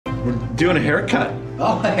We're doing a haircut.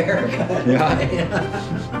 Oh, a haircut.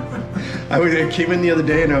 Yeah. I came in the other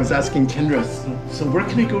day and I was asking Kendra, so where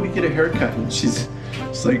can I go to get a haircut? And she's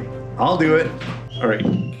like, I'll do it. All right,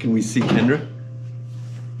 can we see Kendra?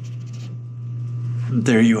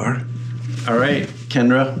 There you are. All right,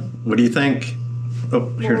 Kendra, what do you think? Oh,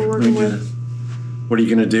 here, let me do this. What are you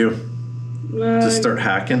gonna do? Just start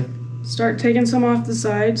hacking? Start taking some off the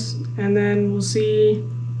sides, and then we'll see.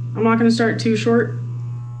 I'm not gonna start too short.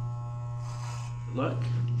 Look.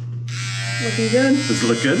 Looking good. Does it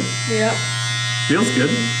look good? Yep. Feels good.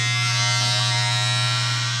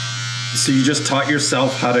 So you just taught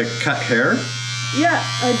yourself how to cut hair? Yeah,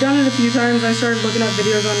 I've done it a few times. I started looking up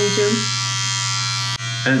videos on YouTube.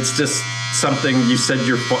 And it's just something you said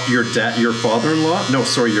your father-in-law? No,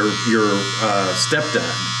 sorry, your stepdad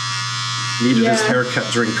needed his hair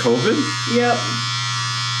cut during COVID? Yep.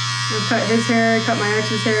 I cut his hair, cut my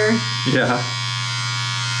ex's hair. Yeah.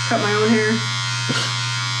 Cut my own hair.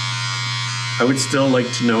 I would still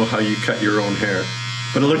like to know how you cut your own hair.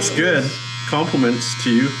 But it looks good. Compliments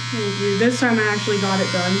to you. Thank you. This time I actually got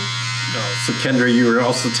it done. So Kendra, you were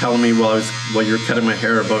also telling me while you were cutting my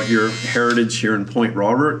hair about your heritage here in Point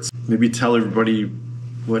Roberts. Maybe tell everybody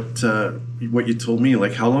what you told me.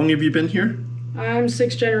 Like, how long have you been here? I'm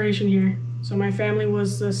 6th generation here. So my family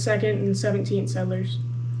was the 2nd and 17th settlers.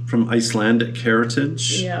 From Icelandic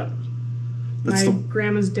heritage? Yeah. My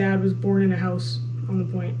grandma's dad was born in a house on the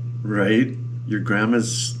point. Right. Your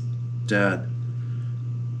grandma's dad.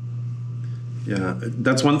 Yeah,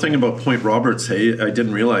 that's one thing about Point Roberts, hey, I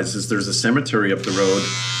didn't realize is there's a cemetery up the road,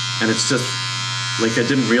 and it's just, like, I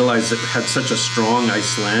didn't realize it had such a strong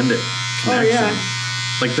Icelandic connection. Oh,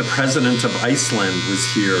 yeah. Like, the president of Iceland was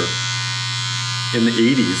here in the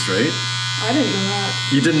 80s, right? I didn't know that.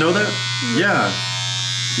 You didn't know that? No.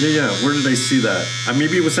 Yeah. Where did I see that?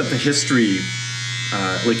 Maybe it was at the history,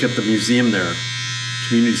 like at the museum there,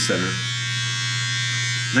 community center.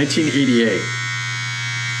 1988.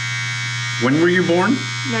 When were you born?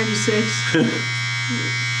 96.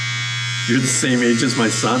 You're the same age as my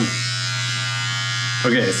son.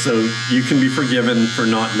 Okay, so you can be forgiven for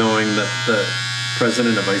not knowing that the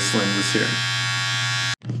president of Iceland was here.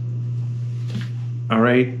 All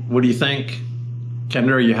right, what do you think?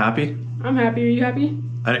 Kendra, are you happy? I'm happy. Are you happy?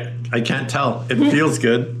 I can't tell. It feels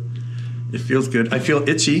good. It feels good. I feel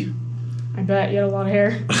itchy. I bet you had a lot of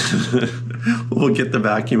hair. We'll get the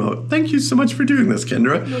vacuum out. Thank you so much for doing this,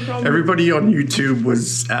 Kendra. No problem. Everybody on YouTube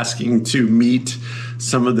was asking to meet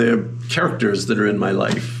some of the characters that are in my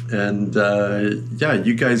life. And yeah,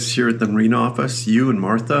 you guys here at the Marina office, you and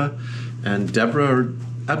Martha and Deborah are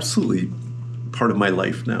absolutely part of my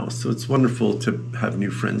life now. So it's wonderful to have new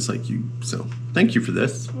friends like you. So thank you for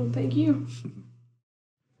this. Well, thank you.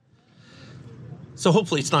 So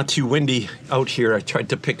hopefully it's not too windy out here. I tried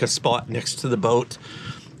to pick a spot next to the boat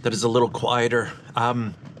that is a little quieter.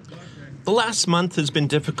 The last month has been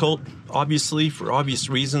difficult, obviously, for obvious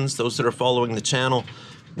reasons. Those that are following the channel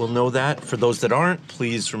will know that. For those that aren't,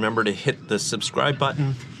 please remember to hit the subscribe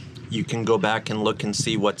button. You can go back and look and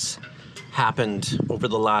see what's happened over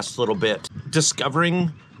the last little bit.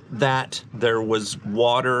 Discovering that there was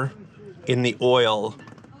water in the oil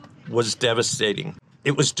was devastating.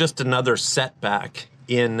 It was just another setback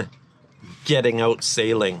in getting out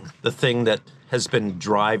sailing, the thing that has been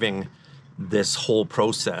driving this whole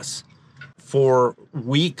process. For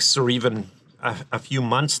weeks or even a few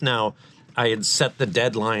months now, I had set the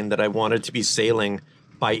deadline that I wanted to be sailing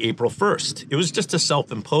by April 1st. It was just a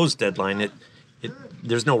self-imposed deadline.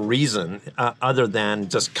 There's no reason other than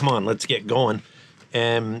just, come on, let's get going.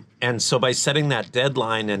 And so by setting that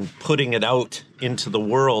deadline and putting it out into the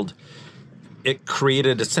world, it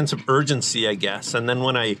created a sense of urgency, I guess. And then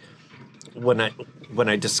when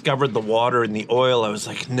I discovered the water in the oil, I was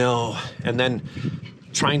like, no. And then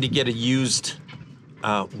trying to get a used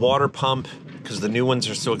water pump because the new ones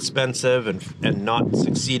are so expensive and not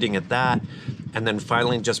succeeding at that. And then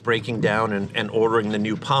finally just breaking down and ordering the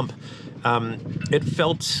new pump. It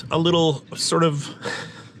felt a little sort of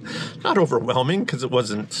not overwhelming because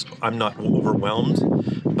I'm not overwhelmed,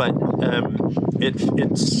 but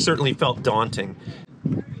it certainly felt daunting.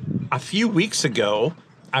 A few weeks ago,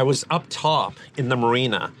 I was up top in the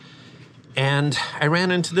marina and I ran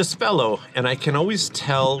into this fellow, and I can always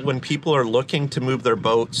tell when people are looking to move their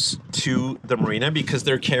boats to the marina because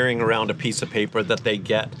they're carrying around a piece of paper that they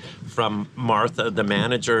get from Martha, the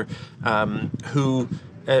manager,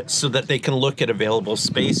 so that they can look at available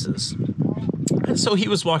spaces. And so he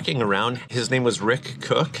was walking around. His name was Rick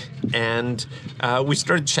Cook, and we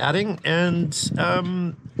started chatting, and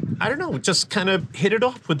I don't know, just kind of hit it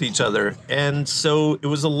off with each other. And so it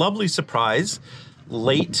was a lovely surprise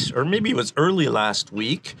late, or maybe it was early last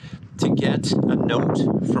week, to get a note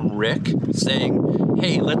from Rick saying,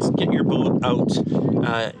 hey, let's get your boat out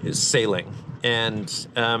sailing. And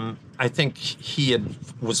I think he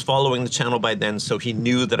was following the channel by then, so he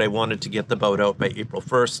knew that I wanted to get the boat out by April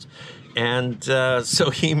 1st. And so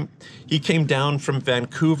he came down from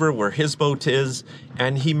Vancouver, where his boat is,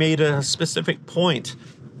 and he made a specific point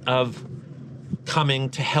of coming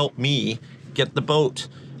to help me get the boat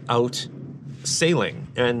out sailing.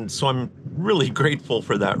 And so I'm really grateful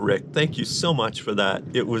for that, Rick. Thank you so much for that.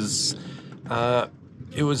 It was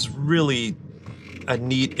really a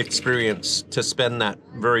neat experience to spend that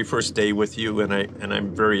very first day with you, and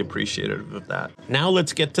I'm very appreciative of that. Now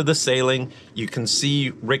let's get to the sailing. You can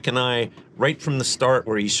see Rick and I right from the start,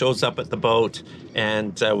 where he shows up at the boat,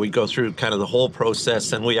 and we go through kind of the whole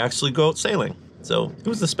process, and we actually go out sailing. So it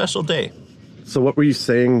was a special day. So what were you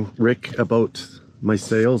saying, Rick, about my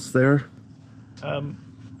sails there?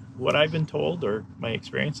 What I've been told, or my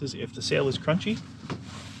experience, is if the sail is crunchy,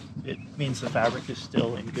 it means the fabric is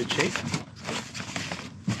still in good shape.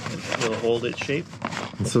 It will hold its shape.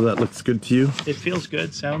 And so that looks good to you? It feels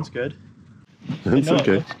good, sounds good. That's It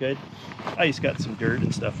okay. looks good. I just got some dirt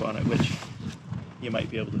and stuff on it, which you might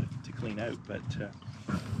be able to clean out, but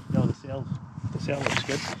no, the sail looks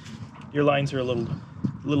good. Your lines are a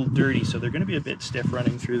little dirty, so they're going to be a bit stiff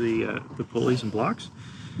running through the pulleys and blocks.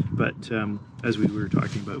 But as we were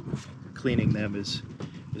talking about, cleaning them is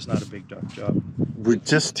not a big job. We're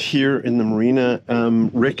just here in the marina.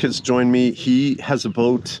 Rick has joined me. He has a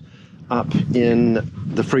boat up in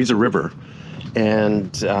the Fraser River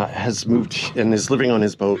and has moved and is living on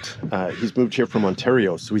his boat. He's moved here from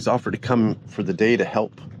Ontario, so he's offered to come for the day to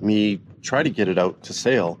help me try to get it out to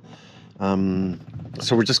sail.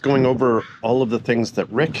 So we're just going over all of the things that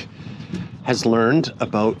Rick has learned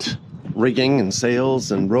about rigging and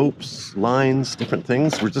sails and ropes, lines, different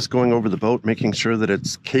things. We're just going over the boat, making sure that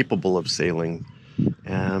it's capable of sailing.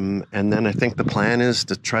 And then I think the plan is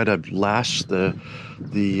to try to lash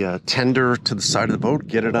the tender to the side of the boat,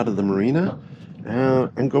 get it out of the marina,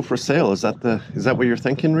 and go for a sail. Is that what you're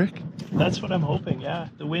thinking, Rick? That's what I'm hoping. Yeah,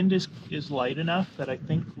 the wind is light enough that I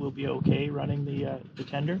think we'll be okay running the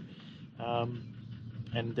tender.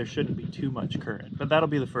 And there shouldn't be too much current, but that'll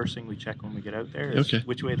be the first thing we check when we get out there, is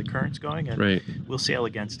which way the current's going, and we'll sail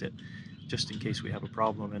against it just in case we have a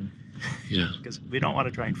problem, and because we don't want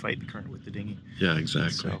to try and fight the current with the dinghy. Yeah,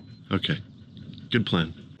 exactly. So. Okay, good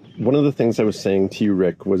plan. One of the things I was saying to you,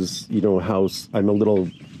 Rick, was, how I'm a little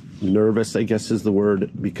nervous, I guess is the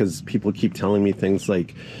word, because people keep telling me things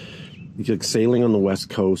like sailing on the west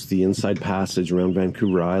coast, the inside passage around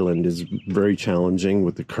Vancouver Island is very challenging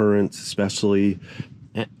with the currents, especially,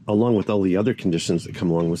 along with all the other conditions that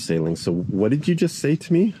come along with sailing. So what did you just say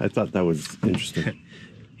to me? I thought that was interesting.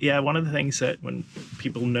 Yeah, one of the things that when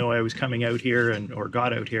people know I was coming out here or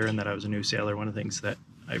got out here and that I was a new sailor, one of the things that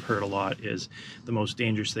I've heard a lot is the most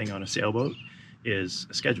dangerous thing on a sailboat is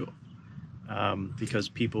a schedule. Because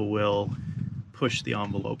people will push the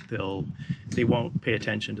envelope. They won't pay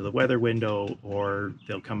attention to the weather window, or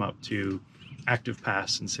they'll come up to active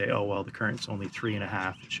pass and say, oh, well, the current's only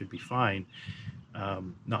 3.5, it should be fine.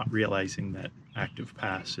 Not realizing that active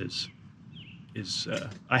pass is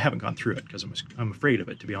I haven't gone through it because I'm afraid of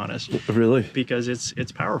it, to be honest. Really? Because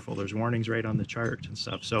it's powerful. There's warnings right on the chart and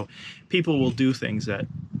stuff. So people will do things that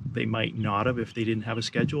they might not have if they didn't have a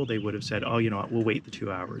schedule. They would have said, oh, you know what, we'll wait the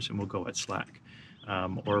 2 hours and we'll go at slack.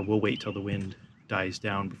 Or we'll wait till the wind dies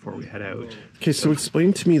down before we head out. Okay, so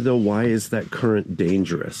explain to me, though, why is that current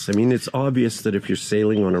dangerous? I mean, it's obvious that if you're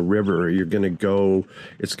sailing on a river, it's going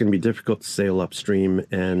to be difficult to sail upstream,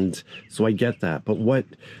 and so I get that. But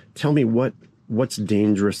tell me what's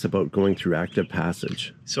dangerous about going through active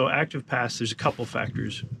passage? So active pass, there's a couple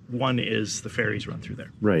factors. One is the ferries run through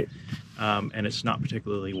there. Right. And it's not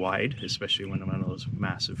particularly wide, especially when one of those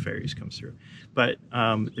massive ferries comes through. But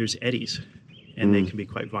there's eddies, and they can be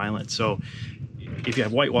quite violent. So if you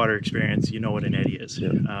have whitewater experience, you know what an eddy is. Yeah.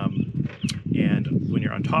 And when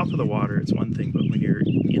you're on top of the water, it's one thing, but when you're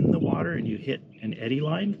in the water and you hit an eddy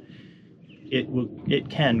line, it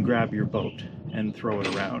can grab your boat and throw it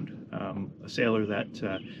around. A sailor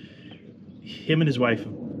that him and his wife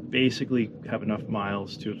basically have enough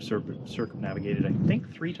miles to have circumnavigated, I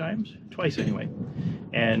think, 3 times, twice anyway.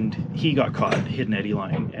 And he got caught, hit an eddy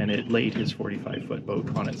line, and it laid his 45-foot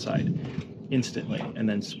boat on its side instantly, and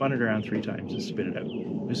then spun it around 3 times and spit it out.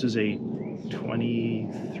 This is a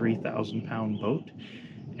 23,000-pound boat,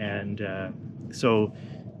 and so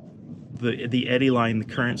the eddy line, the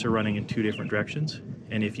currents are running in 2 different directions,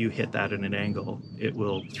 and if you hit that at an angle, it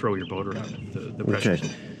will throw your boat around, the pressures.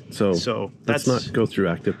 Okay. So let's that's not go through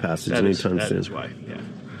active passage anytime that soon. is why, yeah.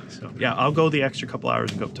 So yeah, I'll go the extra couple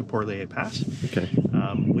hours and go up to Portlaye Pass, Okay.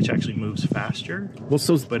 which actually moves faster. Well,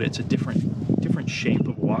 so but it's a different shape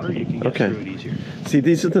of water. You can get through it easier. see,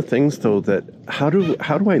 these are the things though that how do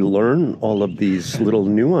I learn all of these little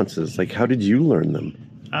nuances? Like, how did you learn them?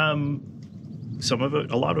 Some of it,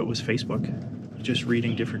 a lot of it was Facebook, just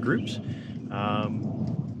reading different groups,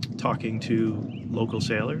 talking to local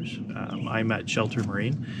sailors. I'm at Shelter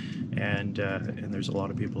Marine, and there's a lot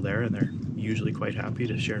of people there, and they're usually quite happy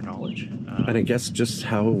to share knowledge. And I guess just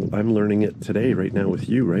how I'm learning it today, right now with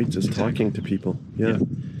you, right? Just talking to people. Yeah.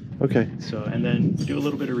 Okay. So, and then do a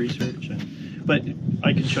little bit of research, but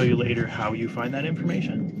I can show you later how you find that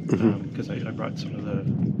information, because I brought some of the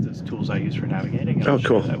tools I use for navigating, and I'll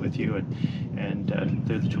share that with you, and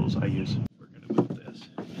they're the tools I use. We're going to move this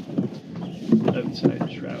outside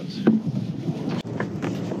the shrouds.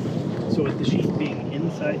 So with the sheet being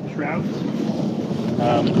inside the shrouds,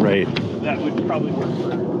 right, that would probably work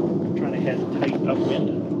for trying to head tight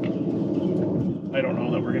upwind. I don't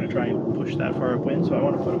know that we're going to try and push that far upwind, so I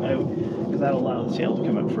want to put them out because that'll allow the sail to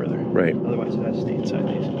come out further. Right. Otherwise, it has to stay inside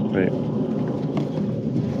these. Right.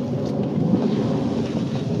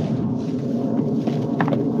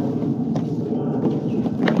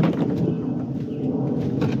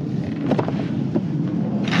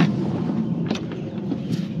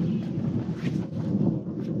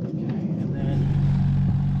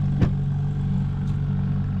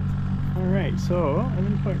 So I'm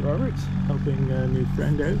in Point Roberts helping a new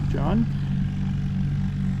friend out, John,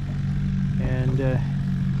 and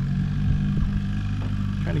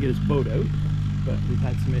trying to get his boat out, but we've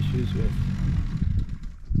had some issues with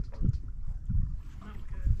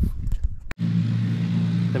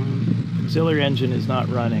the auxiliary engine is not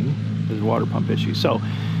running. There's a water pump issue, so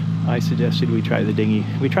I suggested we try the dinghy.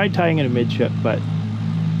 We tried tying it amidship, but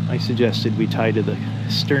I suggested we tie to the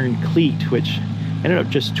stern cleat, which ended up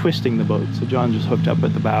just twisting the boat. So John just hooked up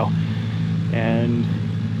at the bow and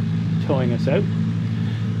towing us out.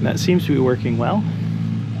 And that seems to be working well.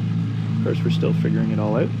 Of course, we're still figuring it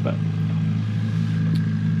all out, but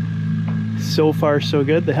so far so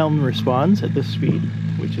good. The helm responds at this speed,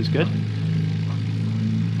 which is good.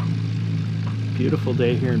 Beautiful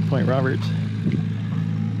day here in Point Roberts.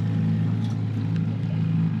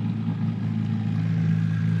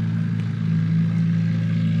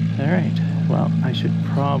 All right. Well, I should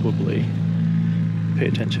probably pay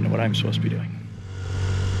attention to what I'm supposed to be doing.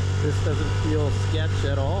 This doesn't feel sketch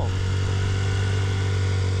at all.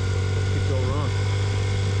 What could go wrong?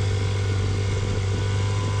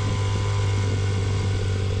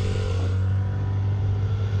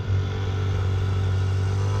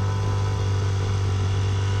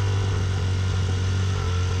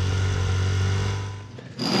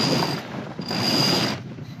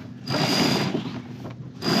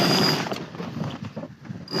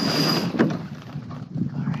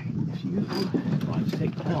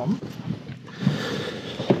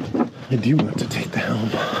 I do want to take the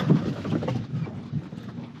helm.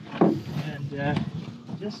 And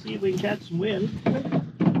just see if we can catch some wind.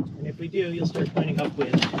 And if we do, you'll start pointing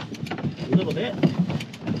upwind a little bit.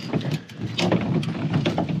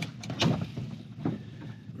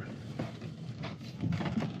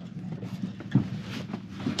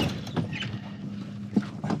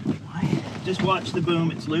 Just watch the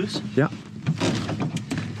boom, it's loose. Yeah.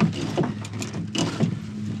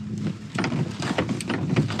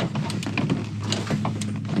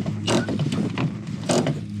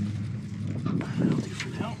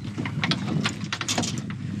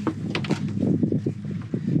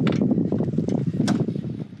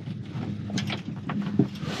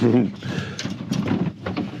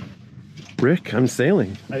 Rick, I'm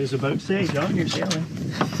sailing. I was about to say, John, you're sailing.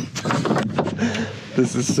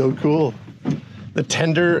 This is so cool. The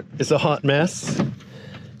tender is a hot mess,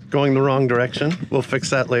 going the wrong direction. We'll fix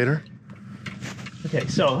that later. Okay,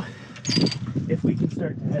 so if we can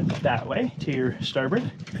start to head that way to your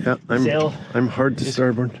starboard, yeah, I'm hard to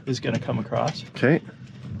starboard. Is going to come across. Okay.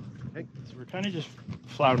 So we're kind of just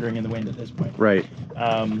floundering in the wind at this point. Right.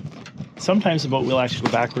 Sometimes the boat will actually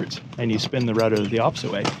go backwards, and you spin the rudder the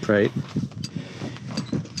opposite way. Right.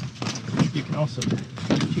 You can also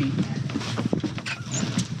cheat.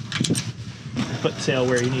 Put the sail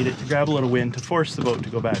where you need it to grab a little wind to force the boat to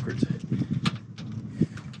go backwards.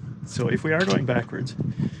 So if we are going backwards,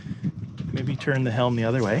 maybe turn the helm the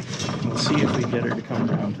other way. We'll see if we can get her to come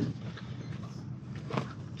around.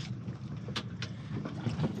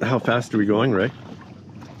 How fast are we going, Rick?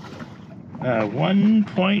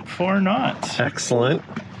 1.4 knots. Excellent.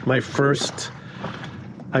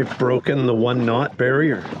 I've broken the 1 knot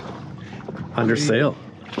barrier under sail.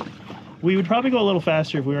 We would probably go a little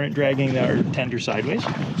faster if we weren't dragging our tender sideways.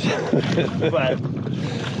 But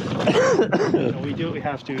we do what we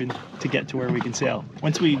have to get to where we can sail.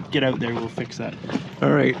 Once we get out there, we'll fix that.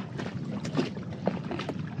 All right.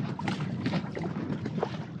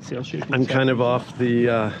 Sail shape. I'm kind of off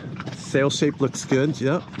the sail shape. Looks good.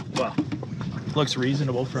 Yep. Well, looks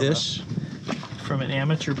reasonable from an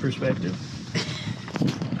amateur perspective.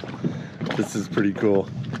 This is pretty cool.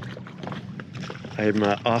 I'm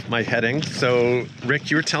off my heading. So,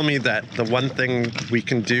 Rick, you were telling me that the one thing we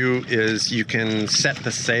can do is you can set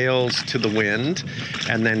the sails to the wind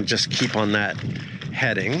and then just keep on that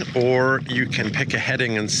heading, or you can pick a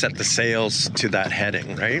heading and set the sails to that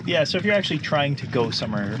heading, right? Yeah, so if you're actually trying to go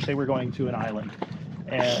somewhere, say we're going to an island,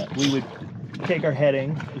 we would take our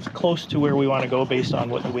heading as close to where we want to go based on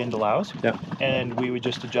what the wind allows. Yeah. And we would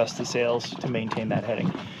just adjust the sails to maintain that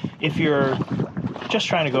heading. If you're just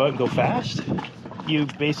trying to go out and go fast, you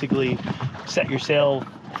basically set your sail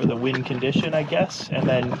for the wind condition, I guess, and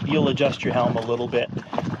then you'll adjust your helm a little bit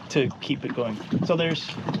to keep it going. So there's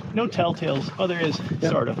no telltales. Oh, there is,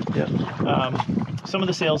 sort of. Yeah. Some of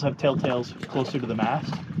the sails have telltales closer to the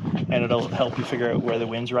mast, and it'll help you figure out where the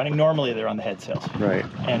wind's running. Normally they're on the head sails. Right.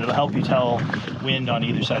 And it'll help you tell wind on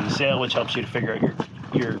either side of the sail, which helps you to figure out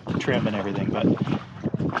your trim and everything. But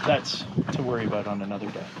that's to worry about on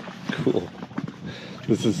another day. Cool.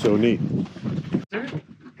 This is so neat.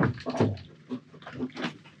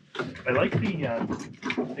 I like the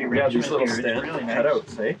arrangement these little here. It's stand really nice.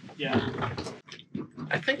 cutouts, eh? Yeah.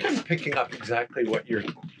 I think I'm picking up exactly what you're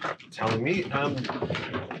telling me.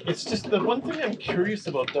 It's just the one thing I'm curious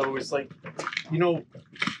about, though, is like, you know,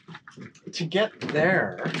 to get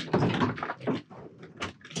there,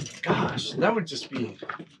 gosh, that would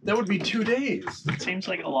be 2 days. It seems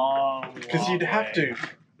like a long Because you'd have to,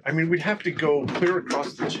 I mean, we'd have to go clear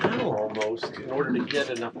across the channel almost in order to get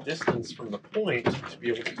enough distance from the point to be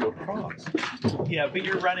able to go across. Yeah, but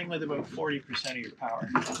you're running with about 40% of your power.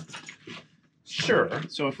 Sure.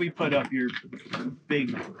 So if we put up your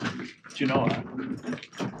big Genoa,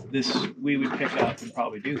 we would pick up and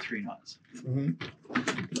probably do 3 knots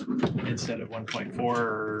instead of 1.4.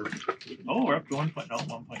 We're up to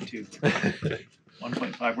 1.2.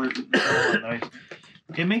 1.5. We're nice.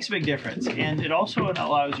 It makes a big difference, and it also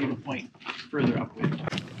allows you to point further upwind.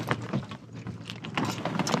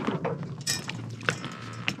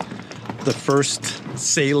 The first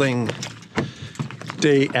sailing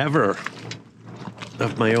day ever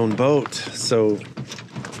of my own boat, so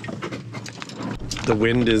the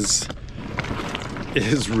wind is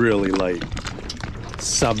really light,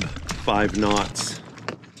 sub 5 knots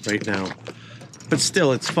right now, but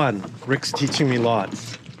still it's fun. Rick's teaching me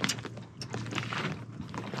lots.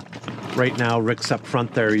 Right now Rick's up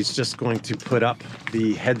front there. He's just going to put up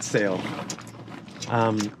the head sail.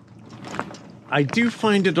 I do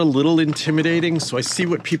find it a little intimidating, so I see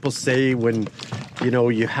what people say when, you know,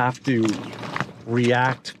 you have to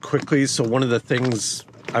react quickly. So one of the things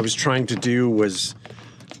I was trying to do was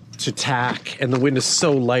to tack, and the wind is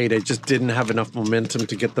so light, I just didn't have enough momentum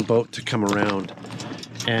to get the boat to come around.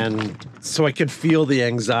 And so I could feel the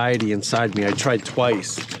anxiety inside me. I tried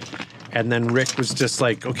twice, and then Rick was just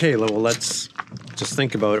like, okay, well, let's just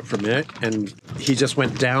think about it for a minute. And he just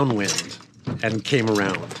went downwind and came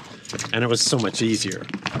around, and it was so much easier.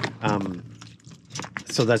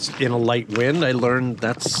 So that's in a light wind. I learned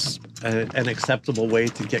that's an acceptable way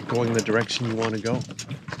to get going the direction you want to go.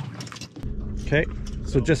 Okay,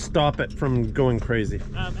 so just stop it from going crazy.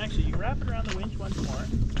 Actually, you wrap it around the winch once more,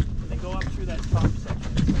 and then go up through that top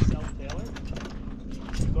section, self-tailor.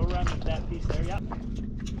 Go around with that piece there, yep.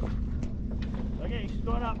 Okay, she's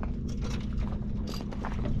going up.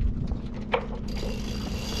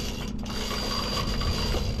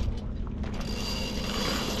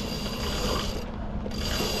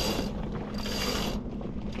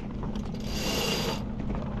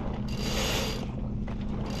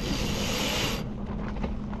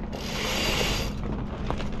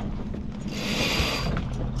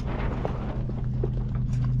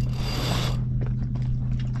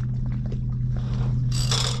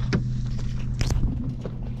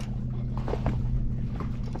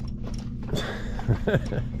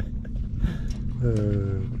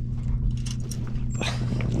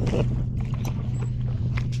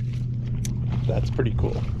 That's pretty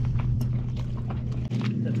cool. Does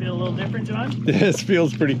that feel a little different, John? This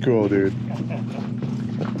feels pretty cool, dude.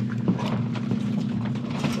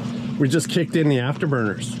 We just kicked in the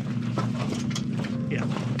afterburners. Yeah.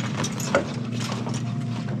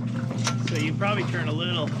 So you probably turn a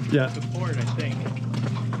little to port, I think.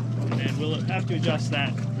 And we'll have to adjust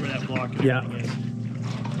that where that block and everything is.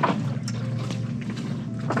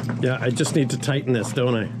 Yeah, I just need to tighten this,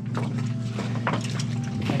 don't I? I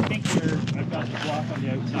think I've got the block on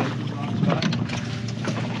the outside in the wrong spot.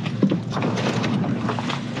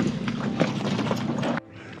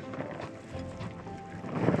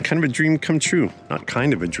 Kind of a dream come true. Not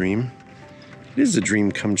kind of a dream. It is a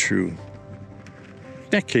dream come true.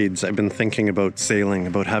 Decades I've been thinking about sailing,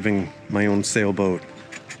 about having my own sailboat.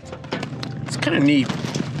 It's kind of neat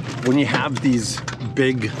when you have these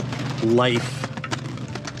big life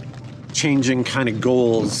changing kind of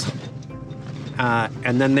goals,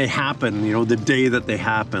 and then they happen, you know, the day that they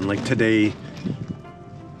happen. Like today,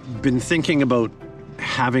 been thinking about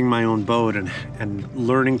having my own boat and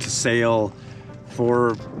learning to sail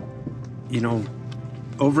for, you know,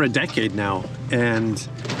 over a decade now. And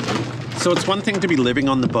so it's one thing to be living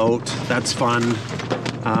on the boat, that's fun.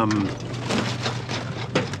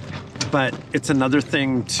 But it's another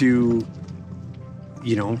thing to,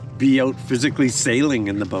 you know, be out physically sailing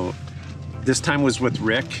in the boat. This time was with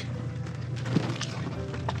Rick,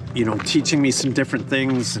 you know, teaching me some different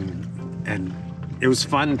things, and it was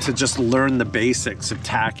fun to just learn the basics of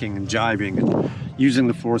tacking and jibing and using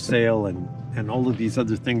the foresail and all of these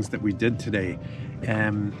other things that we did today.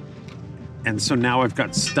 And so now I've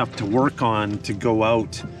got stuff to work on to go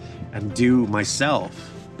out and do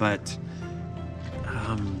myself. But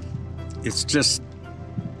it's just,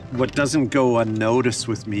 what doesn't go unnoticed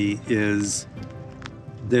with me is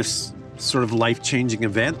this sort of life-changing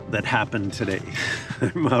event that happened today.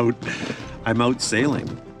 I'm out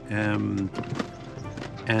sailing. And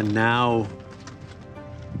now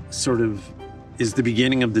sort of is the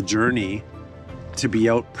beginning of the journey to be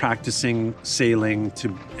out practicing sailing,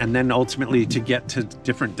 and then ultimately to get to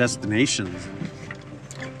different destinations.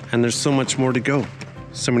 And there's so much more to go,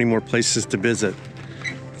 so many more places to visit,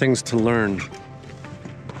 things to learn.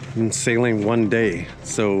 And sailing one day,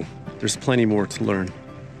 so there's plenty more to learn.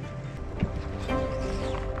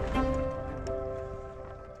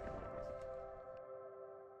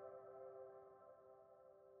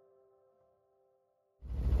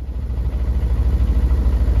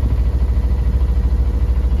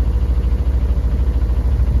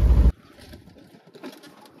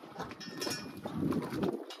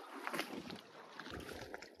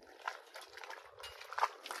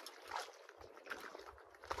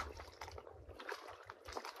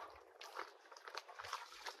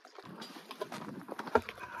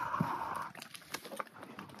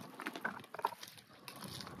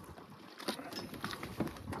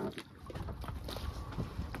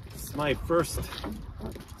 My first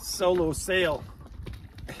solo sail,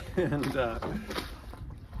 and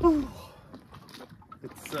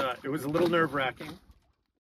it was a little nerve-wracking.